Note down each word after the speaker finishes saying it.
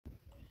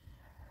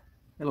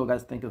Hello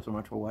guys, thank you so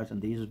much for watching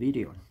this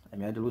video.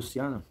 I'm Ed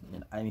Luciano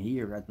and I'm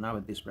here right now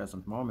at this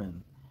present moment.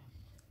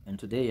 And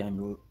today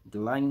I'm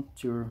delighted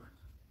to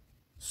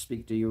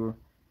speak to you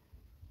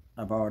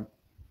about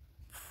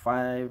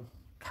 5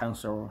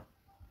 counsel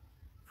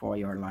for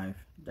your life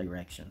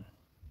direction.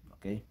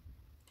 Okay?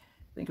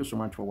 Thank you so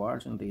much for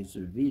watching this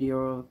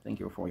video.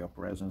 Thank you for your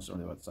presence on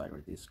the other side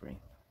of this screen.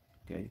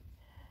 Okay?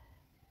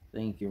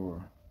 Thank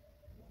you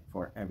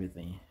for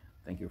everything.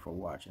 Thank you for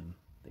watching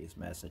this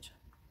message.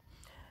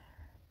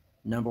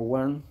 Number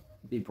 1,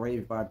 be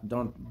brave but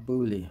don't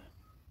bully.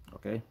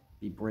 Okay,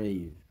 be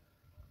brave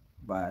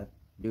but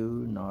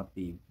do not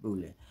be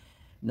bully.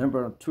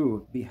 Number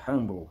 2, be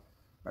humble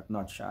but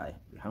not shy.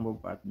 Be humble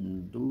but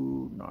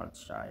do not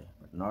shy,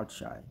 but not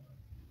shy.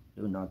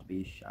 Do not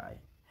be shy.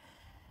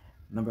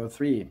 Number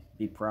 3,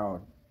 be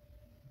proud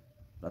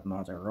but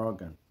not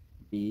arrogant.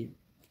 Be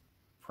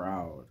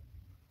proud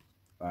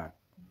but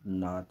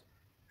not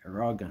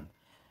arrogant.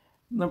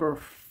 Number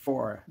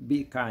 4,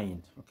 be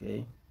kind.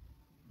 Okay,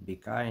 be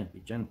kind,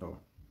 be gentle.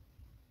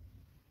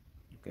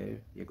 Okay,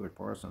 be a good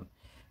person,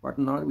 but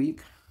not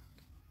weak.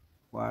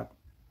 But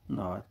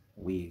not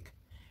weak.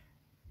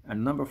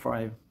 And number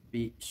 5,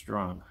 be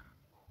strong.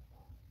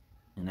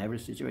 In every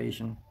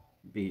situation,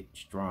 be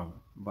strong,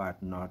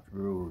 but not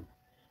rude.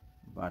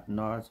 But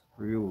not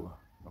rude.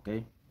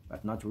 Okay,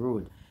 but not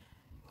rude.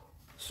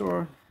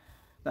 So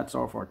that's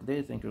all for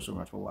today. Thank you so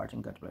much for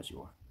watching. God bless you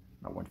all.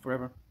 Now, one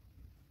forever.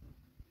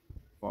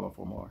 Follow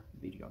for more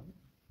video.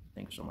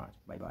 Thank you so much.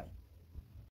 Bye bye.